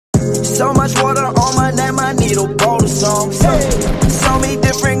So much water on my name, I need a bowl of some. So many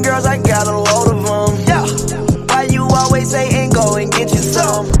different girls, I got a load of them. Yeah. Why you always saying go and get you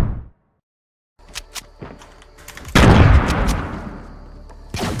some?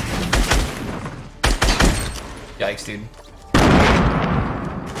 Yikes, dude.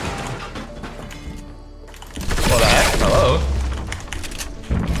 What the heck? Hello.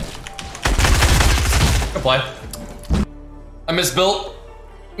 Good play. I misbuilt.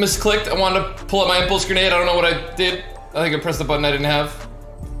 Misclicked. I wanted to pull out my impulse grenade. I don't know what I did. I think I pressed the button I didn't have.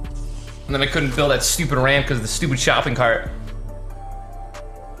 And then I couldn't build that stupid ramp because of the stupid shopping cart.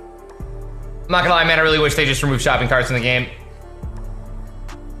 I'm not gonna lie, man, I really wish they just removed shopping carts in the game.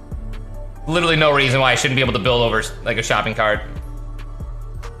 Literally no reason why I shouldn't be able to build over like a shopping cart.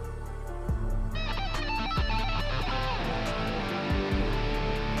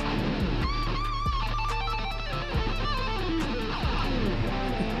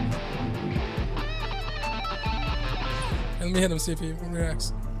 Let me hit him, see if he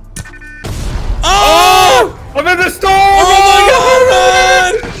reacts. Oh! I'm in the storm! Oh my god,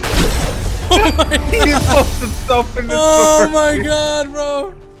 man! Oh my god! He lost himself in the Oh storm. my god,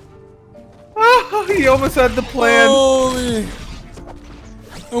 bro! Oh, he almost had the plan. Holy!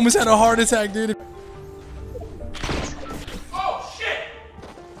 Almost had a heart attack, dude. Oh shit!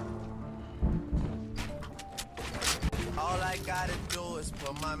 All I gotta do is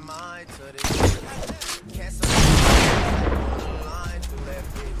put my mind to this.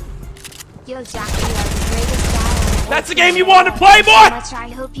 Yo, Jack, you are the greatest guy. That's the game you want to play, boy!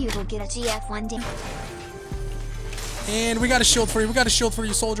 I hope you will get a TF one day. And we got a shield for you. We got a shield for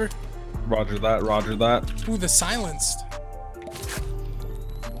you, soldier. Roger that, roger that. Ooh, the silenced.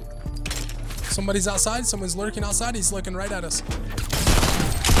 Somebody's outside. Someone's lurking outside. He's looking right at us.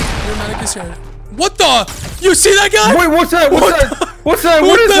 Your medic is here. What the? You see that guy? Wait, what's that? What's that? What's that?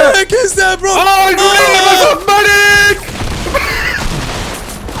 What is the that? heck is that, bro? Oh, I medic!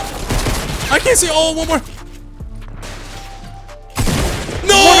 I can't see. Oh, one more.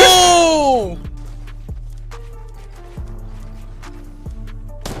 No!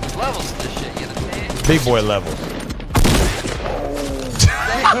 Levels to this shit, you understand? Big boy levels.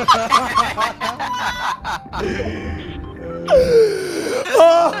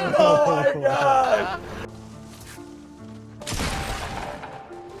 Oh my god!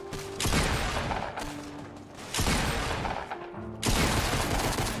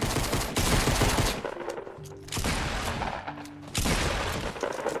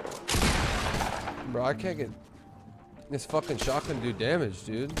 Bro, I can't get this fucking shotgun do damage,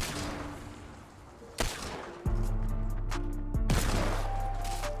 dude.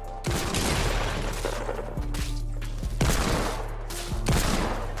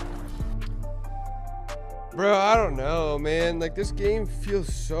 Bro, I don't know, man. Like, this game feels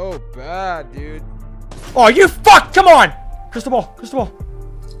so bad, dude. Oh, you fuck! Come on! Crystal ball, crystal ball.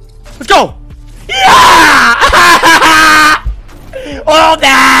 Let's go! Yeah! All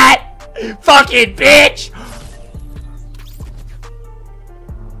that! Fucking bitch!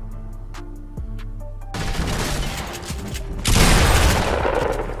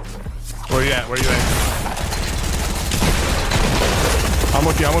 Where you at? Where you at? I'm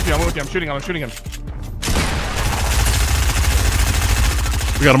with you, I'm with you, I'm with you. I'm shooting him.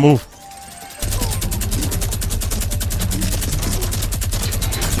 We gotta move.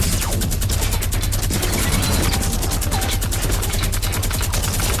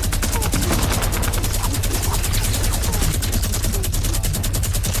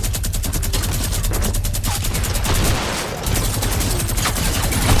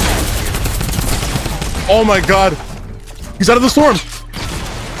 Oh my god. He's out of the storm.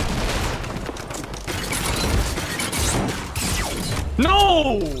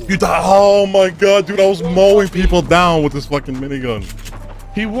 No! You died. Oh my god, dude. I was mowing people down with this fucking minigun.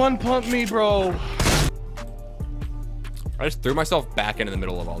 He one-pumped me, bro. I just threw myself back into the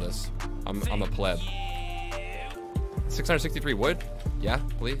middle of all this. I'm a pleb. 663 wood? Yeah,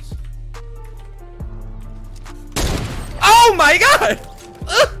 please. Oh my god!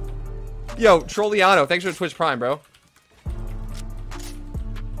 Ugh. Yo, Trolliano, thanks for the Twitch Prime, bro.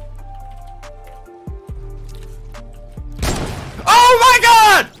 Oh my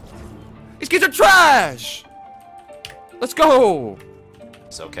god! These kids are trash! Let's go!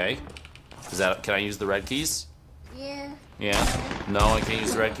 It's okay. Is that, can I use the red keys? Yeah. Yeah? No, I can't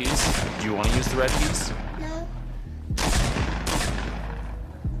use the red keys? Do you want to use the red keys? No.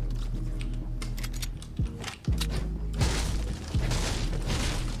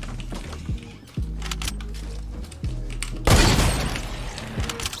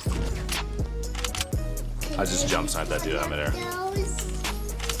 I just jump sniped that dude out of midair.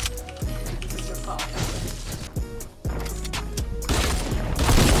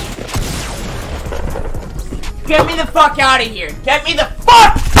 get me the fuck out of here. Get me the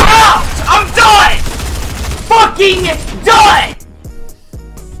fuck out! I'm done! Fucking done!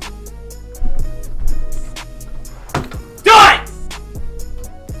 Done!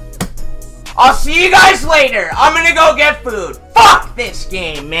 I'll see you guys later. I'm gonna go get food. Fuck this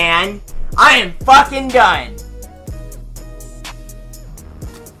game, man. I am fucking done.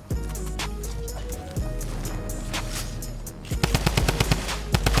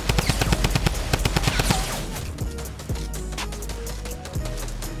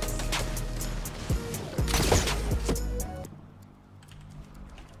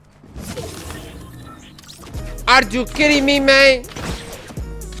 Are you kidding me, man?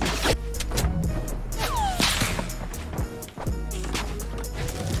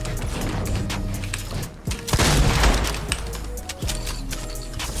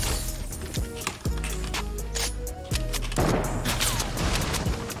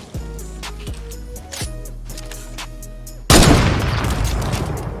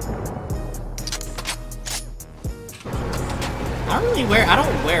 I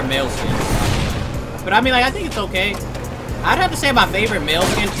don't wear male skins. But I mean, like, I think it's okay. I'd have to say my favorite male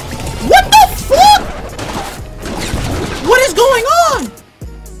skin. What the fuck? What is going on?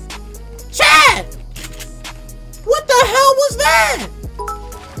 Chad! What the hell was that?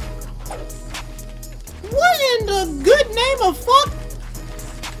 What in the good name of fuck?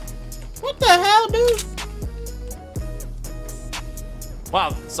 What the hell, dude?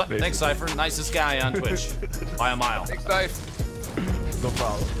 Wow, thanks, Cypher. Nicest guy on Twitch. By a mile. Thanks, Cypher. No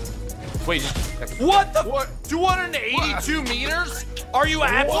problem. Wait, what the? What? 282 meters? Are you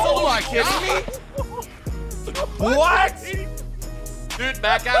absolutely kidding me? What? Dude,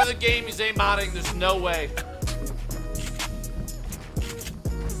 back out of the game. He's aimbotting. There's no way.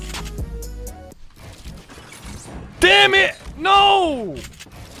 Damn it! No!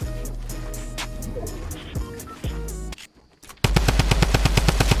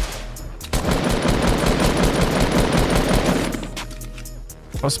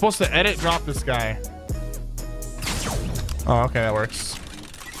 I was supposed to edit drop this guy. Oh, okay, that works.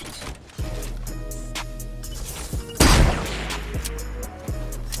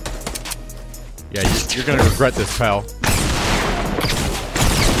 Yeah, you're gonna regret this, pal.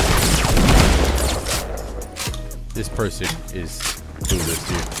 This person is clueless,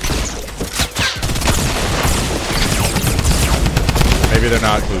 dude. Maybe they're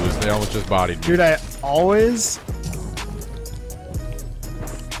not clueless. They almost just bodied me. Dude, I always...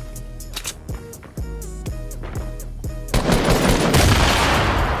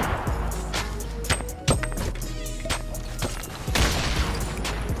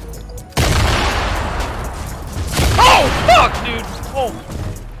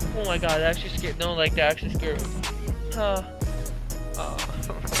 Oh my god, that actually scared. No, like that actually scared me. Oh god.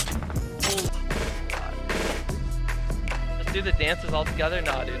 Let's do the dances all together?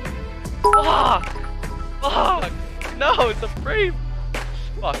 Nah, dude. Fuck! Fuck! No, it's a frame!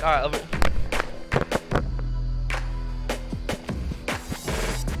 Fuck, alright, let me...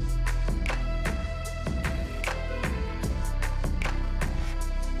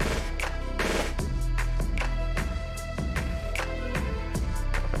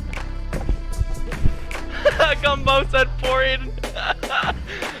 Gumbo said pour it.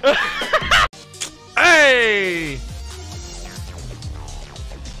 Hey!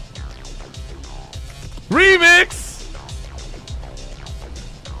 Remix!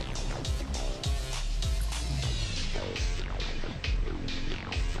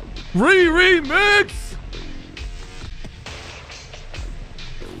 Remix!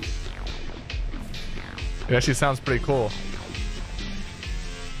 It actually sounds pretty cool.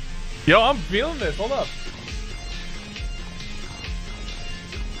 Yo, I'm feeling this. Hold up.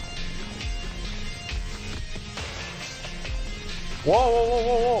 Whoa, whoa, whoa,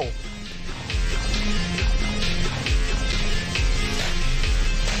 whoa, whoa.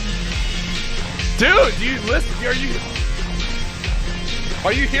 Dude, do you listen?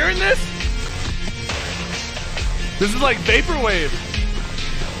 Are you hearing this? This is like vaporwave.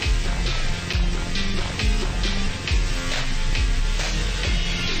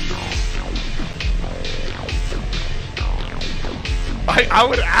 I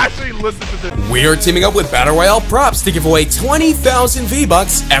would actually listen to this. We're teaming up with Battle Royale Props to give away 20,000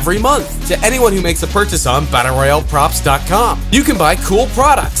 V-Bucks every month to anyone who makes a purchase on BattleRoyaleProps.com. You can buy cool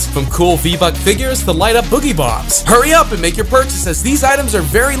products, from cool V-Buck figures to light up boogie bombs. Hurry up and make your purchase, as these items are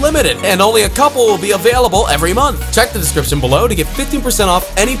very limited and only a couple will be available every month. Check the description below to get 15%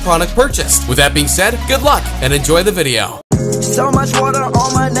 off any product purchased. With that being said, good luck and enjoy the video. So much water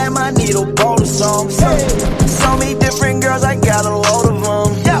on my neck, I need a bowl of some.